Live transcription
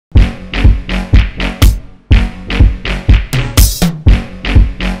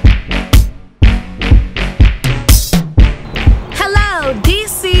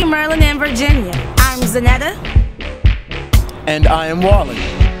is Zanetta. And I am Wally.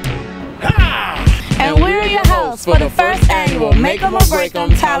 And we're your hosts for the first annual Make 'em or Break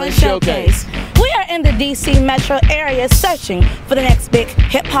 'em Talent Showcase. We are in the DC metro area searching for the next big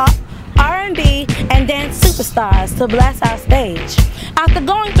hip-hop, R&B, and dance superstars to bless our stage. After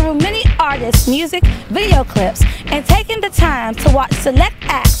going through many artists' music, video clips, and taking the time to watch select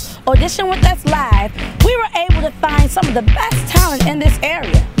acts audition with us live, we were able to find some of the best talent in this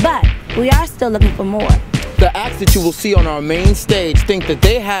area. But we are still looking for more. The acts that you will see on our main stage think that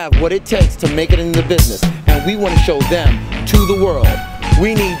they have what it takes to make it in the business, and we want to show them to the world.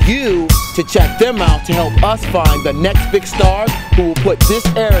 We need you to check them out to help us find the next big stars who will put this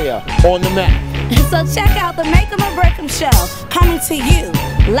area on the map. So check out the Make 'em or Break 'em show coming to you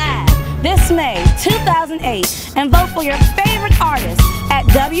live this May 2008 and vote for your favorite artist at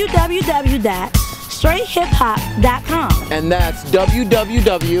www.straighthip-hop.com. And that's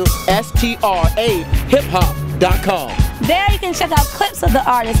www.straighthip-hop.com. There you can check out clips of the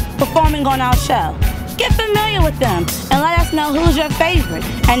artists performing on our show. Get familiar with them and let us know who's your favorite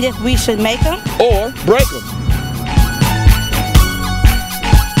and if we should make them or break them.